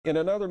In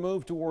another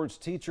move towards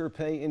teacher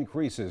pay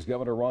increases,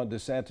 Governor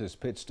DeSantis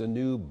pitched a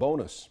new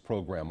bonus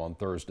program on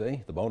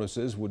Thursday. The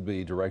bonuses would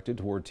be directed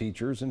toward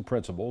teachers and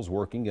principals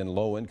working in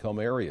low-income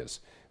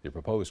areas. The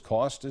proposed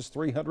cost is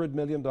 $300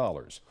 million.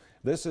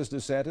 This, as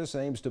DeSantis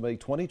aims to make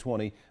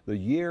 2020 the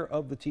year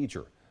of the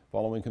teacher,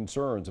 following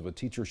concerns of a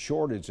teacher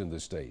shortage in the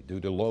state due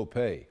to low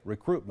pay,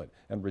 recruitment,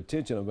 and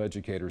retention of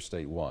educators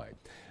statewide.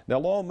 Now,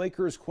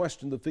 lawmakers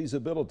question the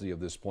feasibility of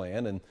this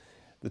plan, and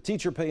the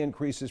teacher pay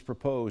increase is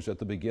proposed at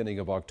the beginning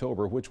of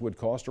October, which would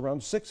cost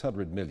around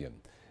 $600 million.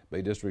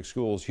 Bay District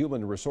Schools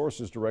Human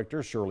Resources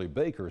Director Shirley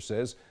Baker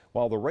says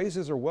while the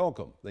raises are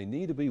welcome, they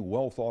need to be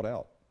well thought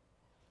out.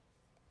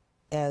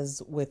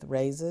 As with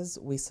raises,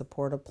 we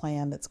support a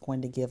plan that's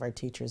going to give our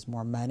teachers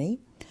more money.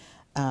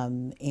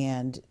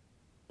 And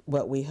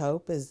what we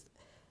hope is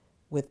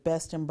with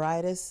best and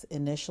brightest,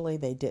 initially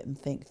they didn't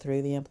think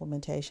through the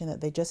implementation, that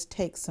they just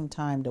take some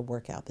time to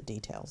work out the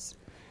details.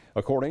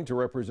 According to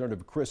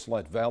Representative Chris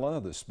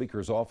Latvala, the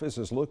Speaker's office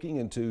is looking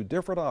into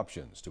different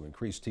options to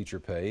increase teacher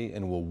pay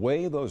and will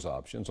weigh those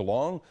options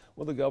along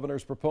with the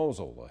governor's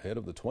proposal ahead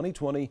of the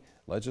 2020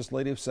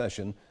 legislative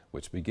session,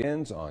 which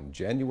begins on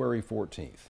January 14th.